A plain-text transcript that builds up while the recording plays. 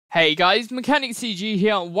Hey guys, Mechanic CG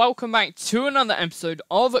here, and welcome back to another episode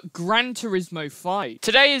of Gran Turismo 5.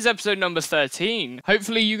 Today is episode number 13.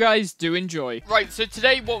 Hopefully you guys do enjoy. Right, so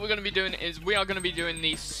today what we're going to be doing is we are going to be doing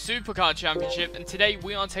the Supercar Championship, and today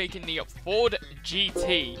we are taking the Ford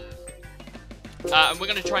GT. And we're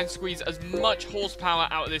going to try and squeeze as much horsepower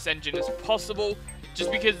out of this engine as possible,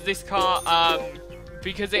 just because this car,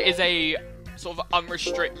 because it is a sort of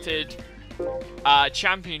unrestricted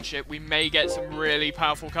championship, we may get some really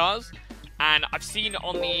powerful cars. And I've seen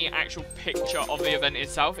on the actual picture of the event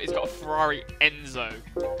itself, it's got a Ferrari Enzo,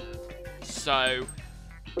 so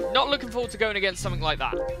not looking forward to going against something like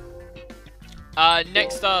that.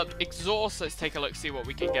 Next up, exhaust. Let's take a look, see what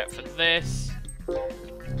we can get for this.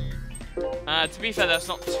 To be fair, that's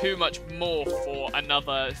not too much more for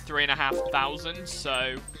another 3,500,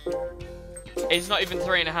 so it's not even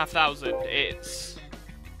 3,500, it's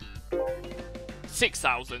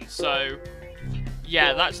 6,000, so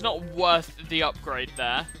yeah, that's not worth the upgrade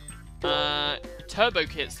there. Turbo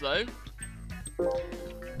kits though,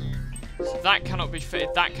 so that cannot be fitted,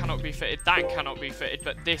 that cannot be fitted, that cannot be fitted,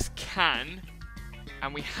 but this can,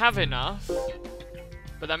 and we have enough,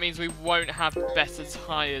 but that means we won't have better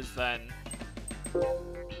tyres then.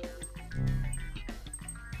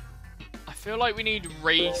 I feel like we need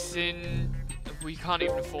racing. We can't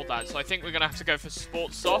even afford that, so I think we're gonna have to go for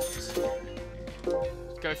sports softs.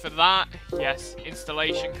 Go for that. Yes,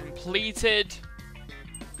 installation completed.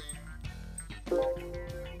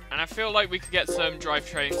 And I feel like we could get some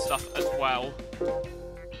drivetrain stuff as well.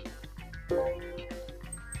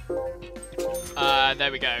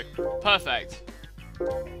 There we go. Perfect.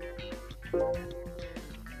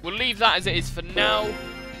 We'll leave that as it is for now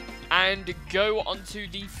and go on to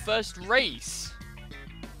the first race.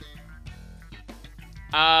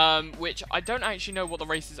 Which I don't actually know what the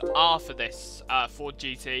races are for this Ford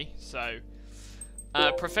GT. So,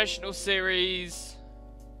 Professional Series,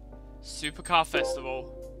 Supercar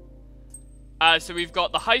Festival. So we've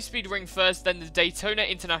got the High Speed Ring first, then the Daytona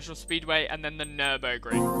International Speedway, and then the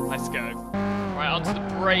Nürburgring. Let's go. Right, onto the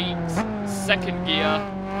brakes, second gear.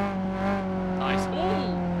 Nice.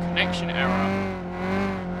 Ooh, connection error.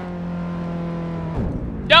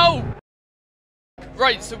 No!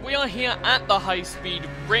 Right, so we are here at the High Speed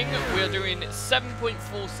Ring. We are doing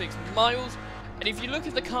 7.46 miles. And if you look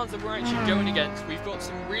at the cars that we're actually going against, we've got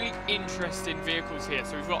some really interesting vehicles here.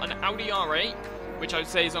 So we've got an Audi R8, which I would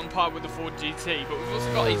say is on par with the Ford GT. But we've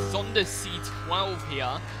also got a Zonda C12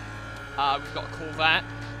 here. We've got a Corvette.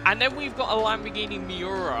 And then we've got a Lamborghini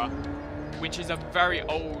Miura, which is a very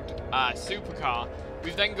old supercar.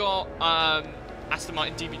 We've then got Aston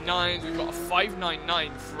Martin DB9s. We've got a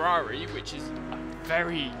 599 Ferrari, which is a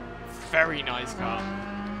very, very nice car.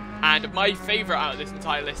 And my favourite out of this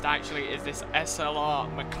entire list actually is this SLR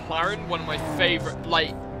McLaren. One of my favourite,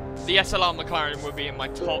 like, the SLR McLaren would be in my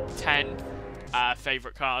top 10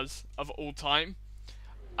 favourite cars of all time.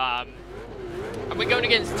 And we're going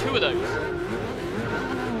against two of those.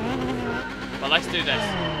 But let's do this.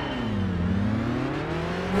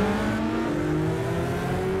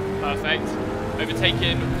 Perfect.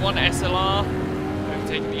 Overtaking one SLR,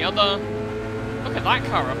 overtaking the other. Look at that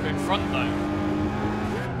car up in front though.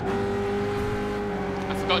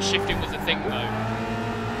 I forgot shifting was a thing though.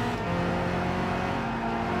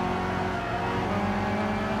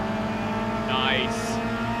 Nice.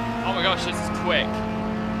 Oh my gosh, this is quick.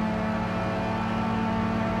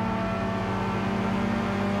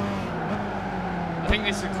 I think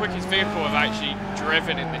this is the quickest vehicle I've actually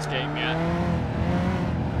driven in this game yet.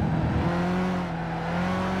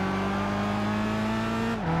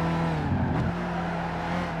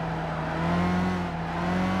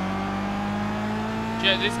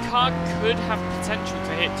 Yeah, this car could have potential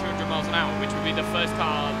to hit 200 miles an hour, which would be the first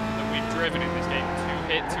car that we've driven in this game to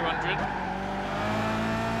hit 200.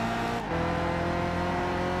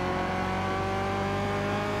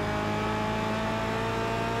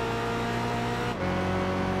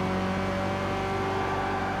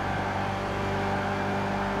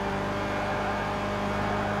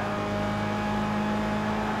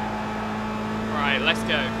 Right, let's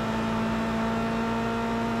go.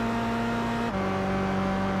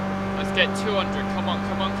 Get 200, come on,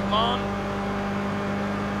 come on, come on.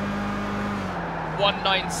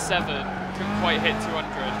 197, couldn't quite hit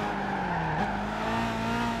 200.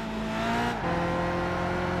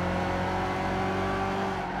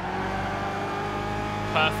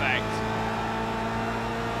 Perfect.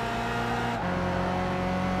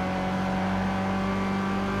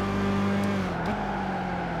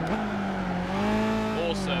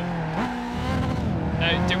 Awesome. No,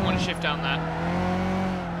 didn't want to shift down there.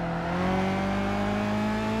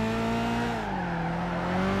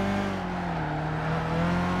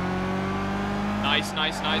 Nice,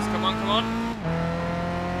 nice, nice. Come on, come on.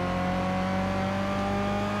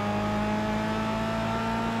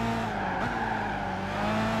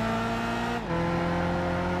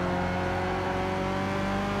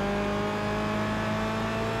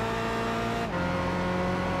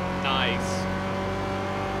 Nice.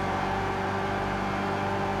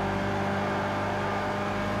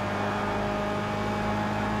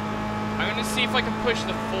 I'm going to see if I can push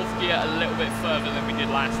the fourth gear a little bit further than we did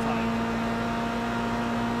last time.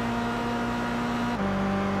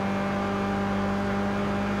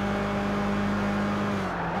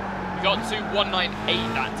 We got to 198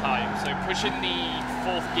 that time, so pushing the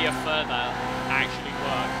fourth gear further actually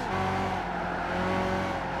worked.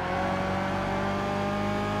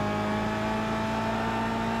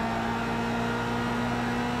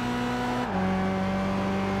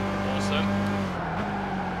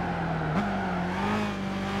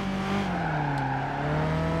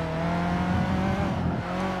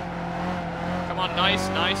 Nice,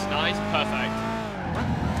 nice, nice, perfect.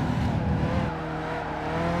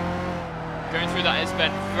 Going through that has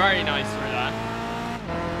been very nice through that.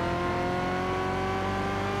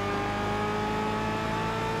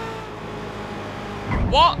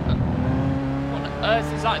 What? What on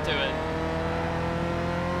earth is that doing?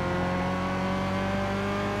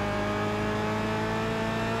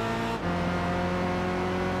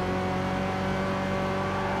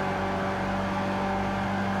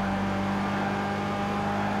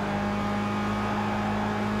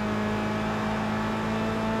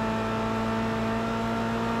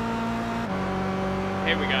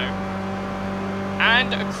 Here we go.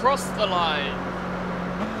 And across the line.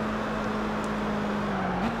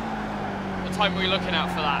 What time are we looking at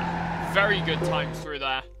for that? Very good times through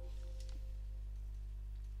there.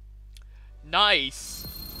 Nice.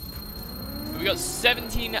 We got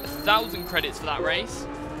 17,000 credits for that race.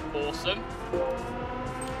 Awesome.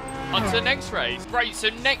 On to the next race. Right, so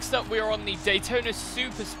next up we are on the Daytona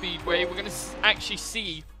Super Speedway. We're going to actually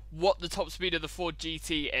see what the top speed of the Ford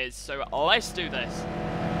GT is. So let's do this.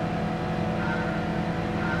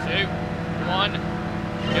 2, 1,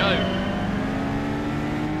 go.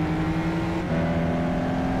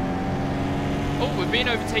 Oh, we're being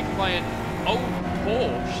overtaken by an old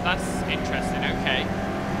Porsche. That's interesting, okay.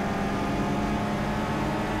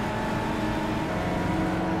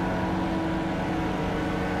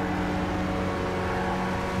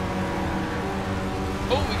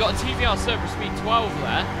 Oh, we got a TVR Servo Speed 12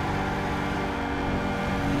 there.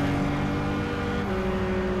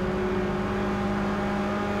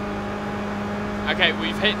 Okay,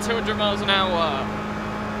 we've hit 200 miles an hour.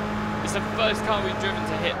 It's the first car we've driven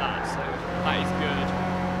to hit that, so that is good.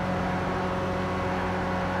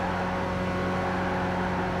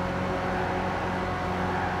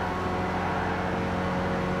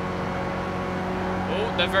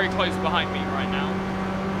 Oh, they're very close behind me right now.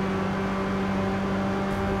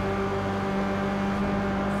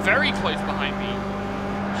 Very close behind me.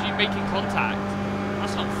 She's making contact.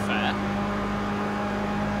 That's not fair.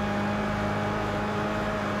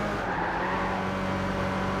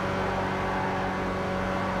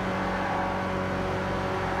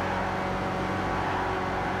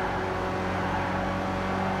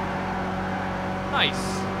 Nice.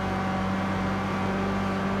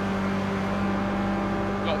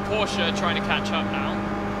 We've got Porsche trying to catch up now.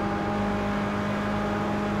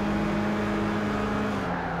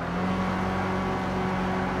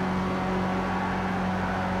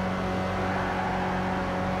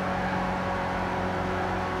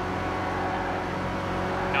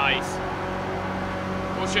 Nice.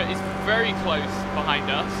 Porsche is very close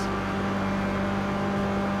behind us.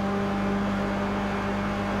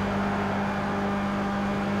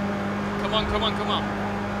 Come on, come on, come on.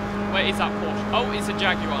 Where is that Porsche? Oh, it's a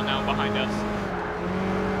Jaguar now behind us.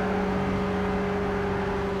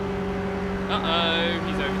 Uh-oh,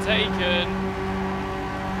 he's overtaken.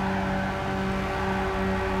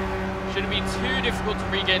 Shouldn't be too difficult to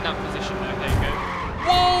regain that position though. There you go.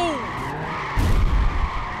 Whoa!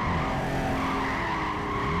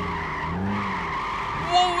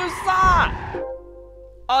 What was that?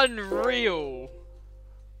 Unreal.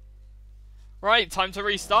 Right, time to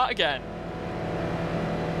restart again.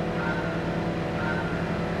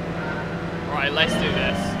 Right, let's do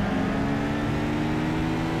this.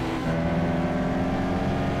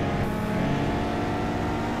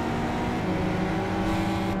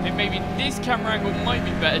 I think maybe this camera angle might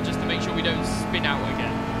be better just to make sure we don't spin out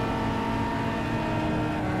again.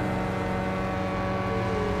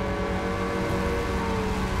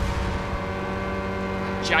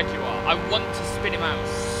 Jaguar, I want to spin him out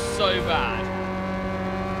so bad.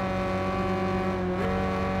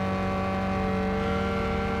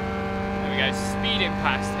 speeding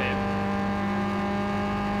past him.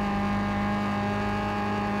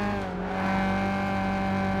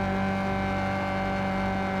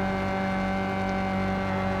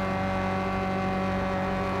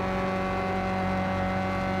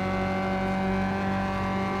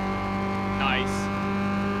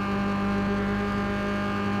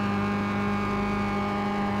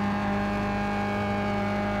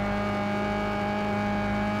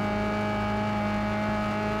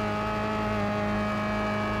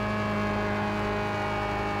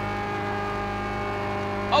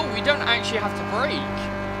 Oh, we don't actually have to brake.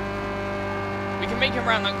 We can make it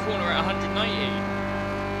around that corner at 190.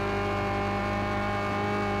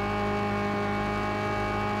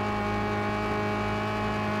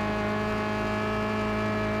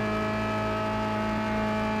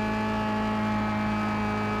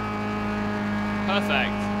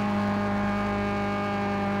 Perfect.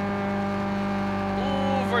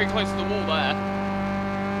 Oh, very close to the wall there.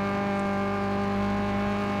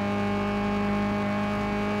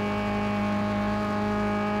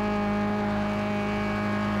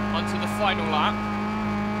 Onto the final lap.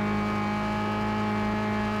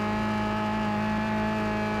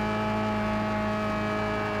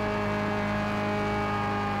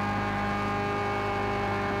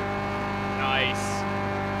 Nice.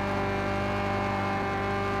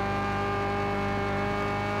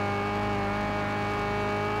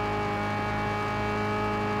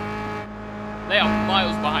 They are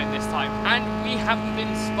miles behind this time, and we haven't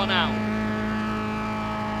been spun out.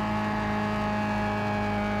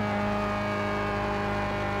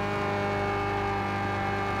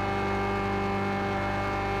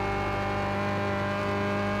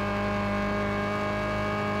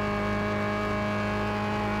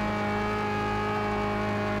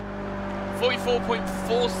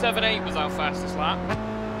 .478 was our fastest lap.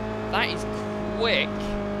 That is quick.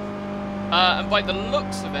 And by the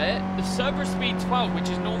looks of it, the Cerberus Speed 12, which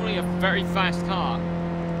is normally a very fast car,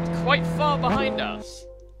 is quite far behind us.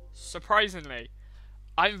 Surprisingly.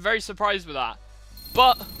 I'm very surprised with that.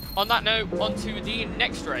 But, on that note, on to the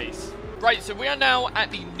next race. Right, so we are now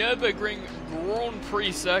at the Nürburgring Grand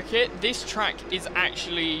Prix circuit. This track is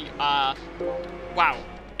actually, wow.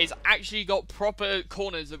 It's actually got proper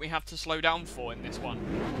corners that we have to slow down for in this one.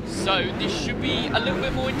 So this should be a little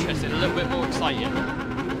bit more interesting, a little bit more exciting.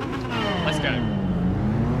 Let's go.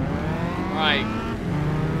 Right.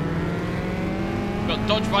 We've got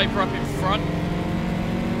Dodge Viper up in front.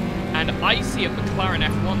 And I see a McLaren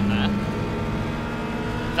F1 there.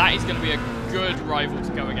 That is going to be a good rival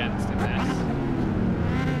to go against in this.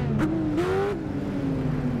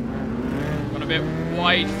 Got a bit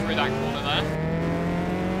wide through that corner there.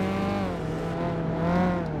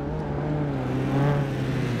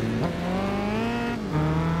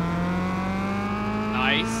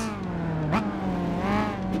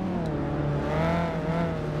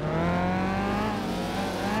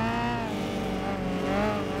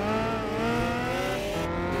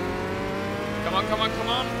 Come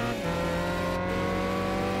on.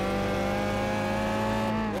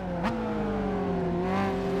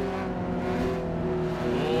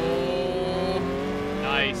 Oh,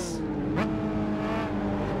 nice.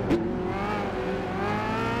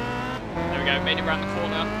 There we go, made it around the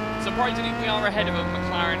corner. Surprisingly, we are ahead of a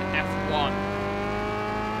McLaren F1.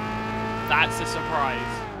 That's a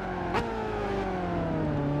surprise.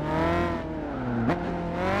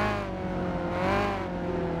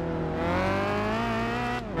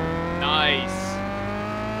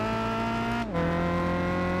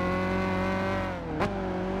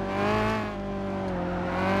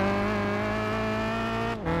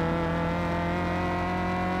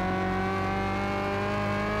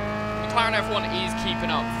 McLaren F1 is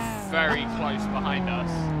keeping up very close behind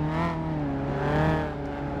us.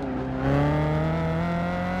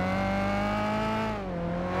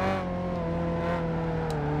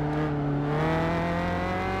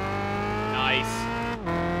 Nice.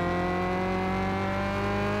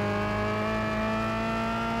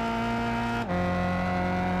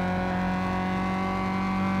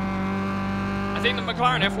 I think the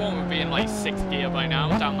McLaren F1 would be in like 6th gear by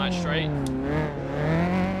now, down that straight.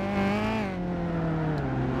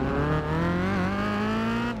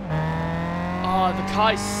 Oh, the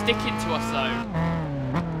car is sticking to us though.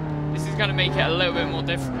 This is going to make it a little bit more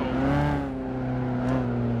difficult.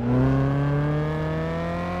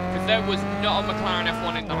 Because there was not a McLaren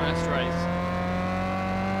F1 in the last race.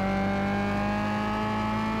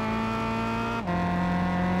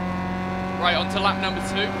 Right, on to lap number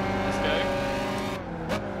 2. Let's go.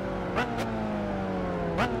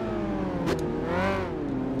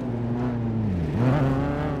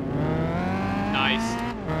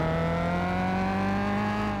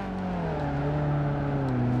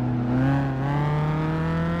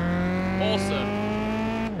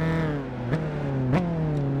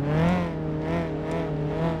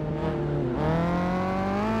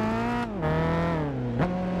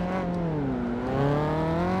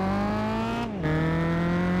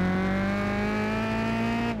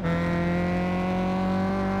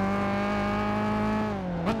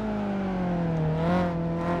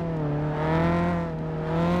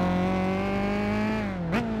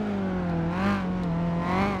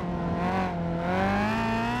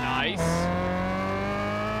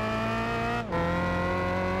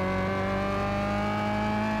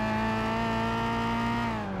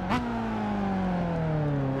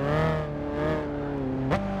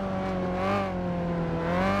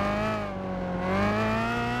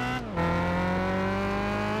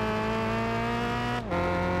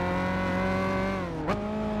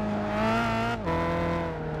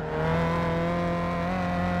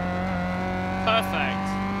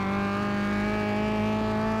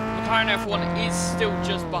 McLaren F1 is still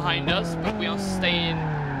just behind us, but we are staying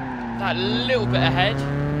that little bit ahead.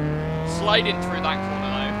 Sliding through that corner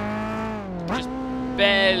though. Just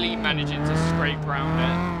barely managing to scrape around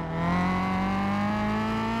it.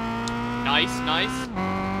 Nice, nice.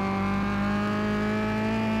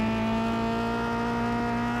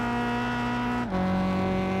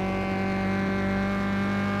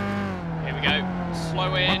 Here we go.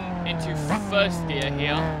 Slow in into first gear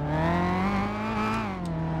here.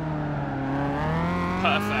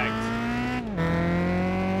 Perfect.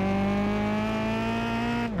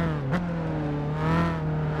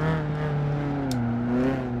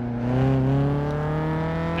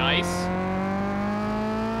 Nice.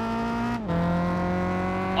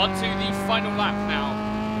 Onto the final lap now.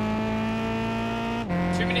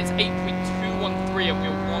 2 minutes 8.213 and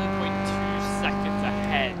we're 1.2 seconds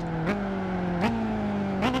ahead.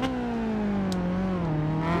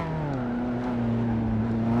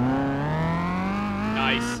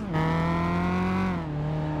 Nice.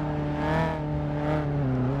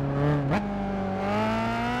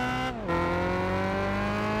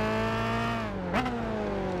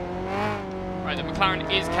 Right, the McLaren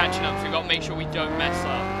is catching up, so we've got to make sure we don't mess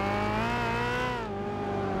up.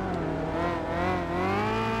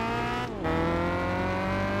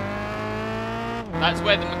 That's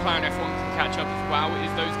where the McLaren F1 can catch up as well,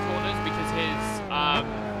 is those corners, because his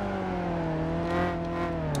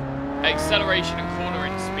acceleration and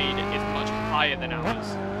cornering speed is much higher than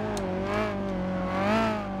ours.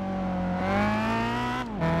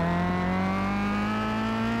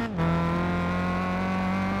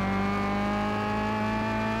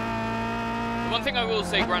 The one thing I will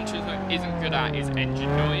say Gran Turismo isn't good at is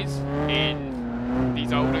engine noise in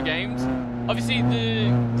these older games. Obviously, the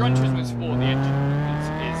Gran Turismo Sport, the engine noise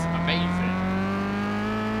is amazing.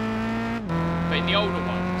 But in the older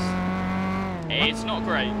ones, it's not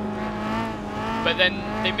great. But then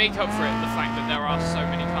they make up for it the fact that there are so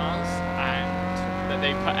many cars and that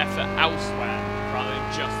they put effort elsewhere rather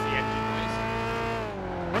than just the engine noise.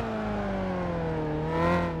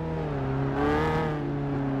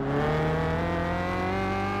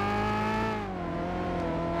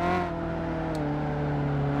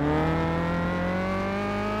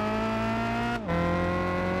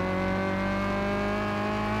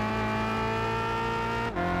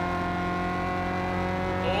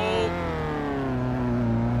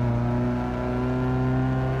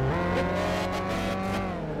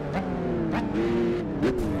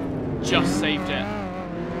 Just saved it.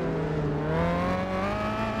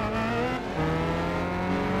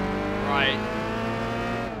 Right.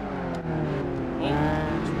 Oh,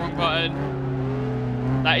 it's the wrong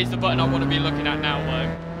button. That is the button I want to be looking at now, though.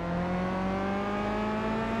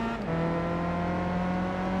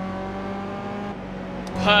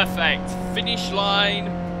 Perfect. Finish line.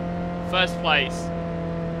 First place.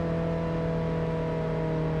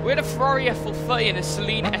 We had a Ferrari F430 and a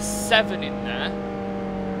Celine S7 in there.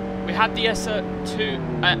 We had the SLR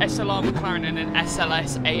McLaren and an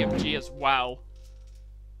SLS AMG as well.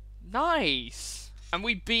 Nice! And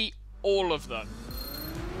we beat all of them.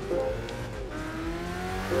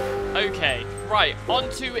 Okay, right, on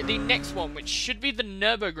to the next one, which should be the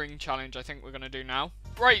Nürburgring challenge I think we're going to do now.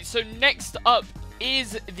 Right, so next up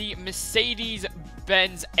is the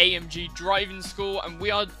Mercedes-Benz AMG driving school, and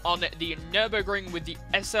we are on the Nürburgring with the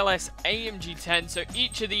SLS AMG 10, so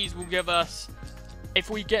each of these will give us, if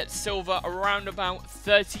we get silver, around about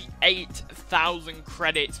 38,000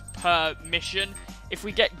 credits per mission. If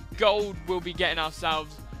we get gold, we'll be getting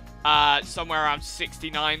ourselves somewhere around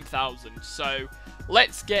 69,000. So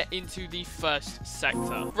let's get into the first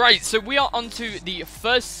sector. Right, so we are onto the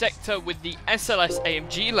first sector with the SLS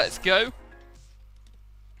AMG. Let's go.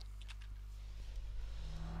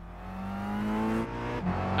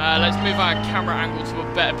 Let's move our camera angle to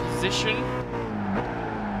a better position.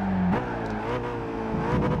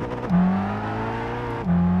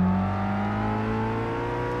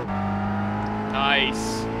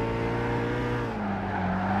 Nice.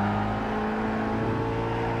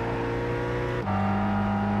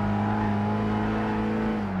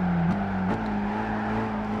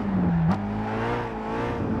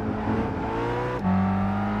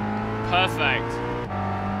 Perfect.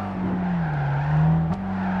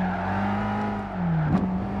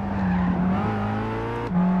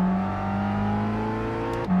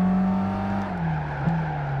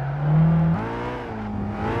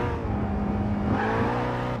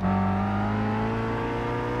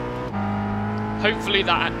 Hopefully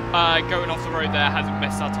that going off the road there hasn't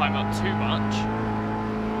messed our time up too much.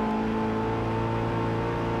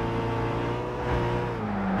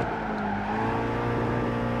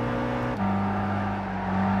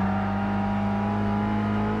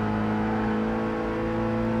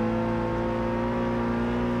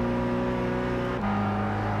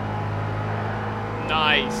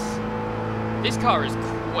 Nice. This car is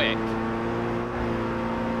quick.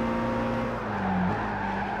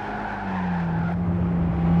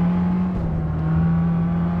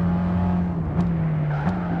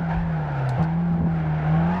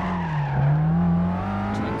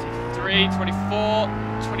 '23, '24,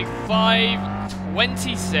 '25,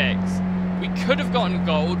 '26. We could have gotten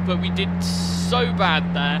gold, but we did so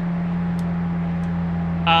bad there.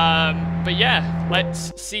 But yeah,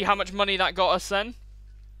 let's see how much money that got us then.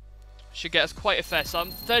 Should get us quite a fair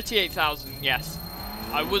sum. 38,000, yes.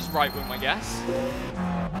 I was right with my guess. And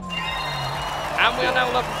we are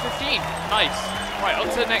now level 15. Nice. Right, on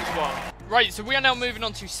to the next one. Right, so we are now moving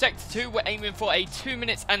on to Sector 2. We're aiming for a 2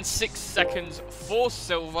 minutes and 6 seconds for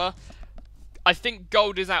silver. I think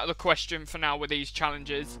gold is out of the question for now with these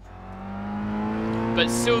challenges. But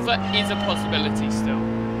silver is a possibility still.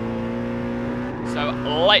 So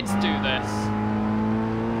let's do this.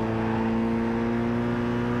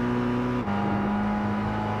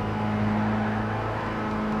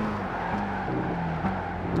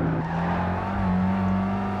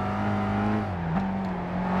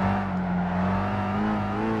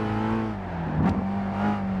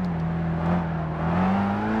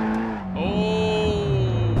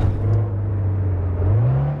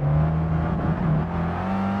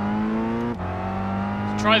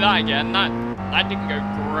 Try that again. That didn't go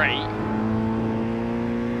great.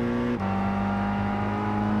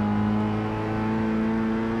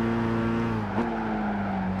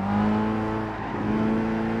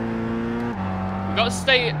 We've got to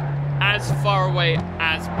stay as far away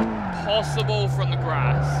as possible from the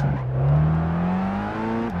grass.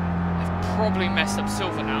 I've probably messed up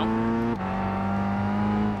silver now.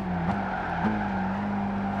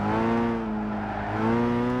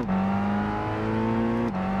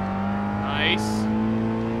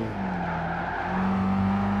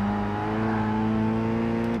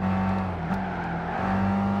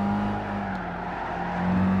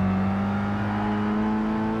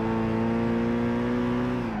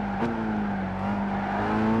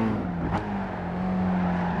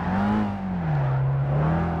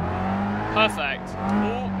 Perfect.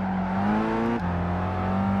 Ooh.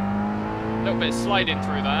 A little bit of sliding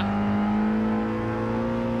through there.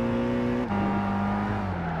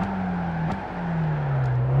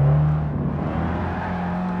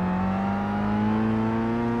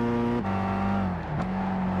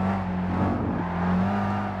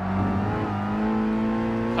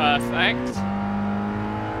 Perfect.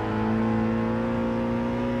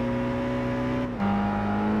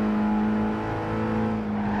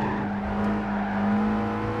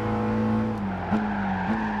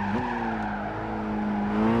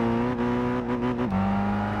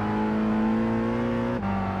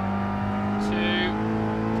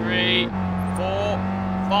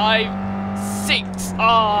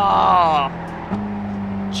 Ah,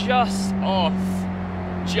 just off.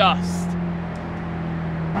 Just.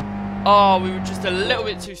 Oh, we were just a little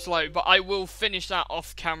bit too slow, but I will finish that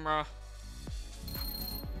off camera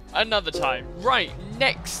another time. Right,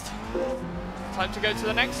 next. Time to go to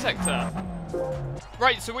the next sector.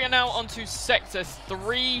 Right, so we are now on to Sector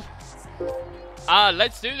 3.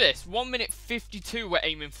 Let's do this. 1 minute 52 we're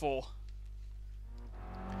aiming for.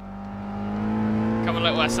 Come on,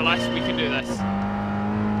 little SLS, we can do this.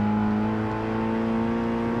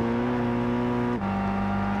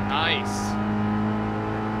 Nice.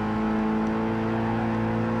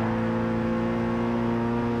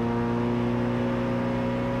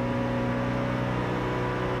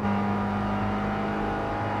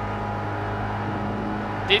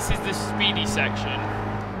 This is the speedy section.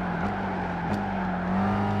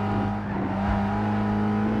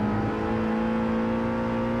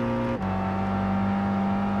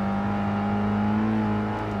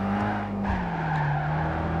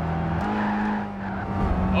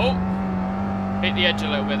 Oh, hit the edge a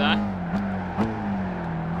little bit there.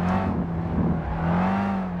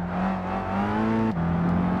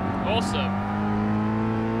 Awesome.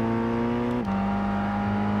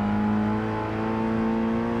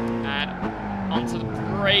 And onto the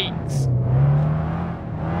brakes.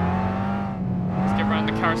 Let's get around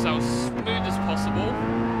the carousel as smooth as possible.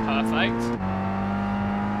 Perfect.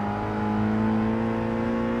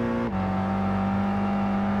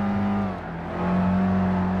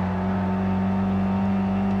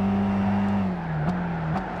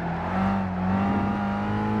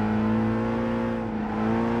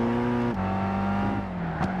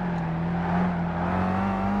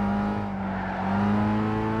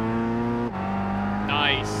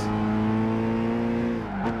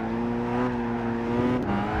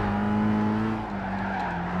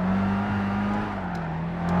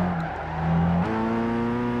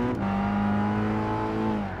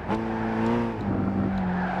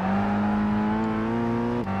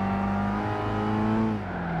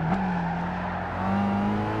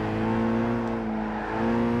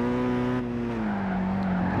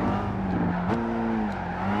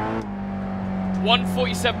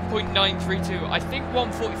 147.932. I think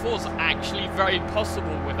 144 is actually very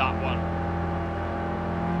possible with that one.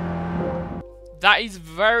 That is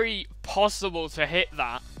very possible to hit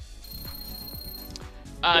that.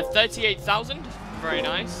 38,000. Very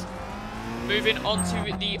nice. Moving on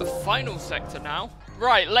to the final sector now.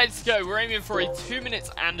 Right, let's go. We're aiming for a 2 minutes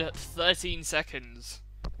and 13 seconds.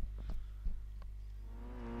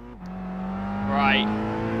 Right.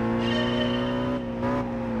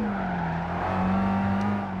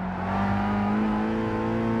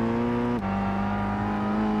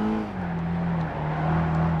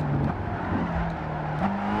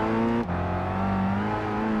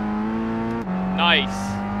 Nice.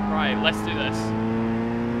 Right, let's do this.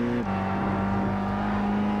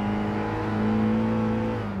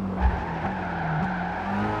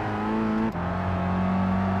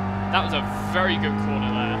 That was a very good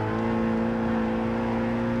corner there.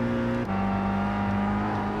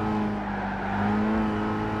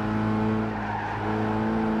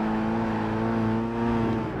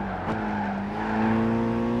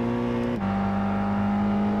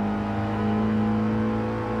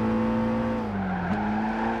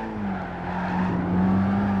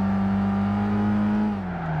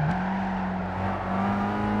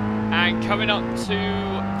 And coming up to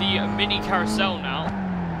the mini carousel now.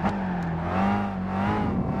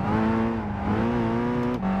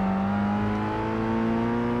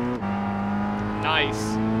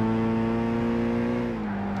 Nice.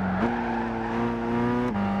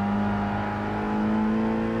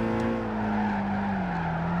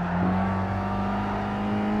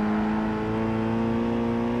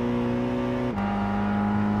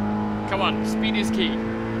 Come on, speed is key.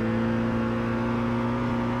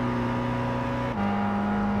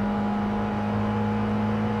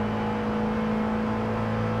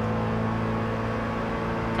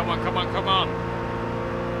 Come on, come on, come on.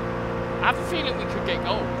 I have a feeling we could get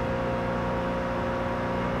gold.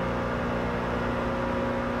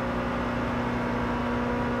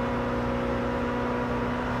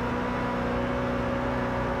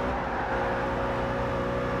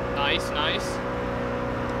 Nice, nice.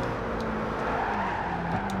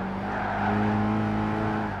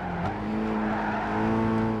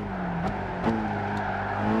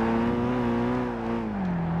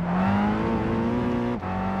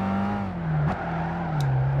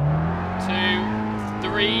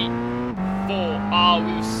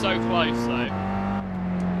 We were so close though.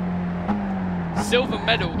 Silver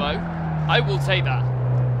medal though. I will take that.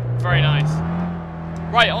 Very nice.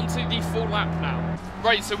 Right, on to the full lap now.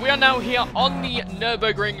 Right, so we are now here on the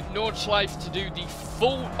Nürburgring Nordschleife to do the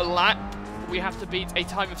full lap. We have to beat a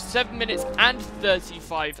time of 7 minutes and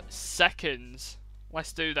 35 seconds.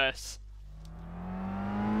 Let's do this.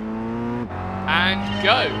 And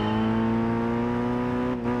go.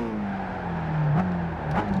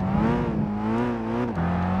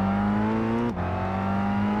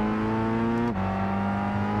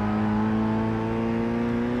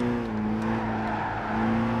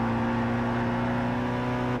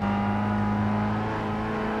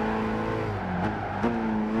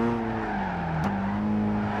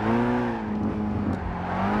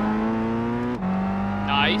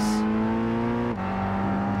 Nice.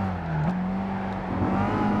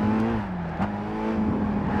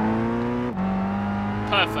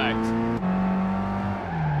 Perfect.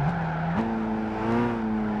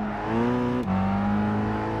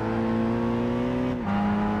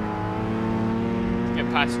 Get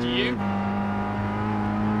past you.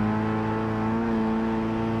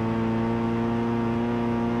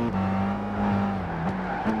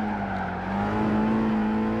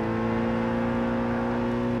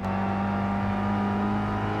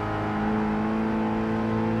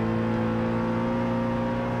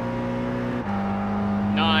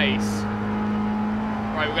 Nice.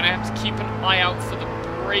 Right, we're going to have to keep an eye out for the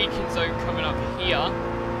braking zone coming up here.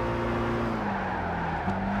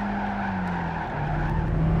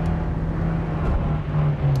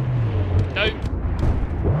 Nope.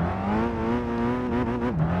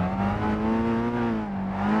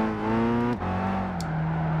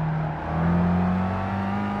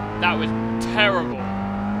 That was terrible.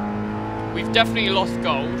 We've definitely lost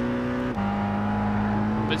gold.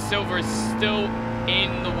 But silver is still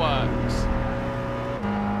in the works.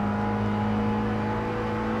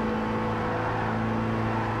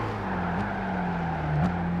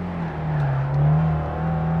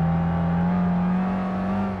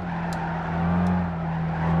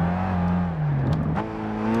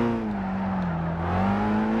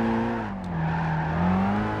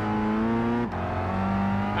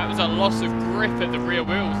 That was a loss of grip at the rear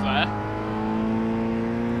wheels there.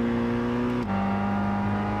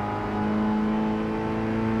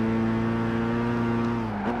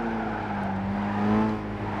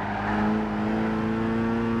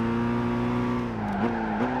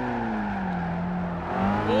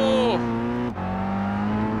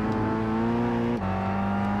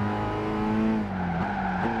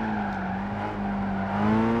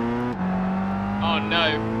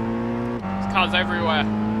 cars everywhere.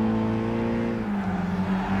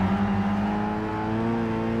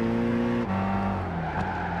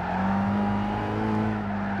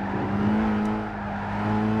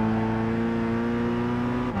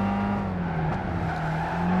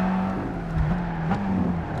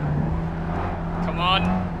 Come on.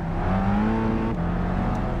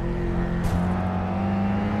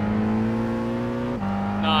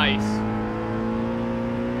 Nice.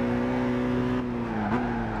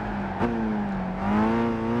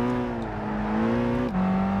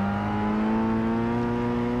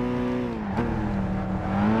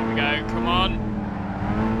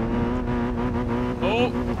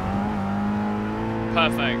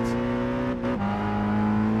 Perfect.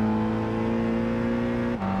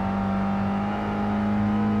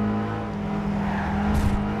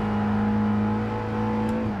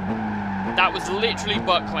 That was literally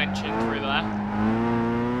butt clenching through there.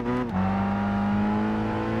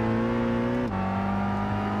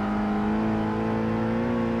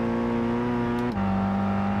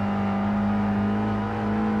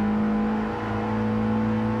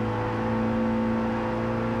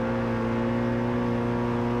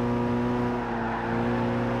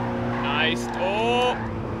 Oh!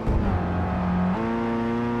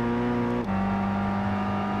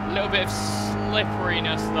 A little bit of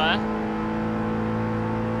slipperiness there.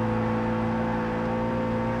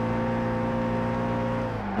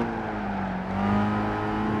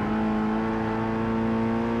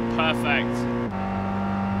 Perfect.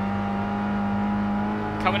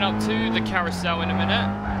 Coming up to the carousel in a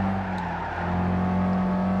minute.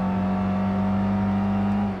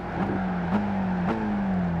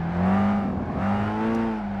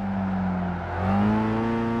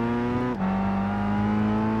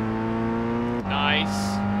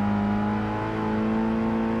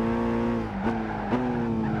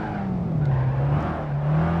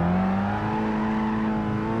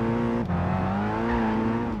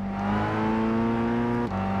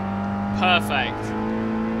 Perfect.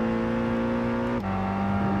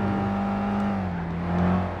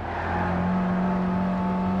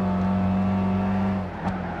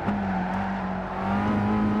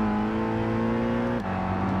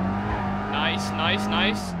 Nice, nice,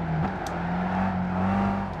 nice.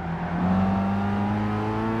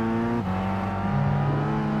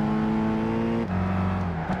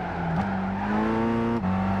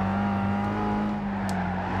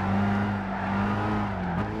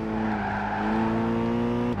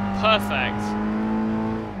 Perfect.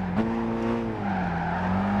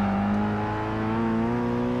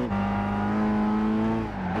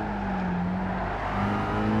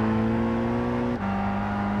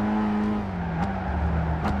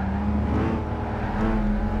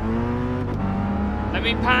 Let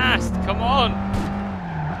me past, come on.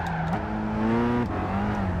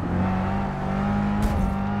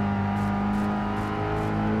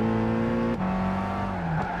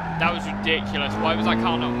 That was ridiculous. Why was that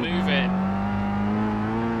car not moving?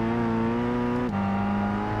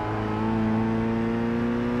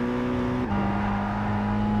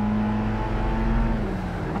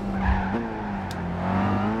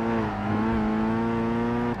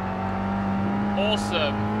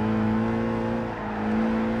 Awesome.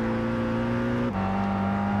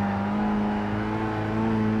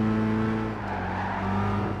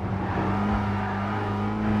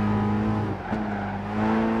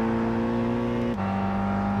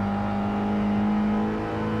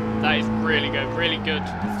 That is really good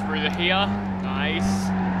through the here. Nice.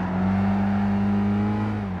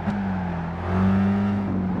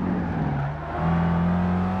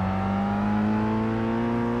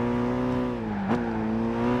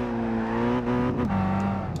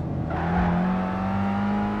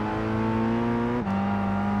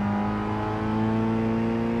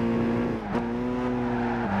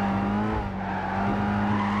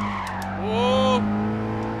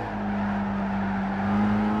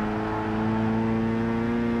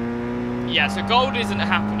 Yeah, so gold isn't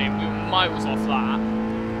happening. We were miles off that.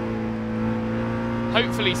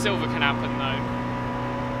 Hopefully silver can happen though.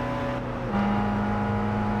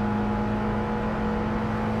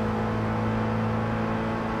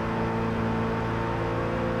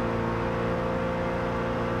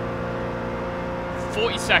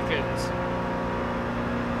 "40 seconds.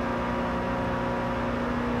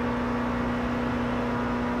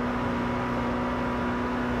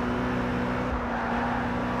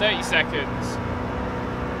 "30 seconds.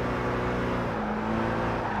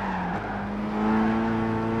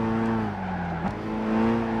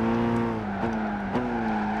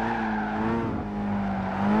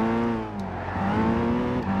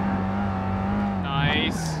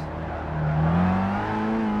 Nice.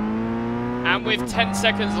 And with 10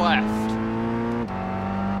 seconds left.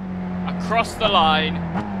 Across the line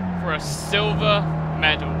for a silver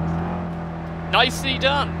medal. Nicely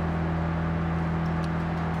done.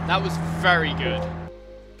 That was very good.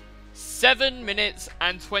 7 minutes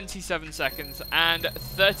and 27 seconds and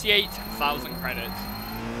 38,000 credits.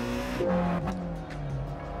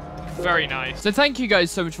 Very nice. So thank you guys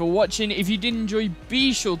so much for watching. If you did enjoy,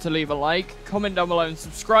 be sure to leave a like, comment down below and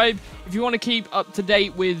subscribe. If you want to keep up to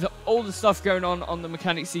date with all the stuff going on the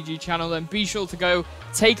Mechanic CG channel, then be sure to go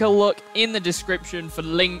take a look in the description for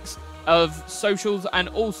links of socials and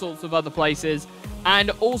all sorts of other places. And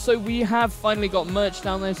also we have finally got merch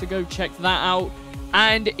down there, so go check that out.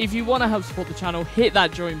 And if you want to help support the channel, hit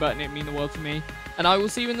that join button. It'd mean the world to me. And I will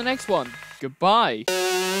see you in the next one. Goodbye.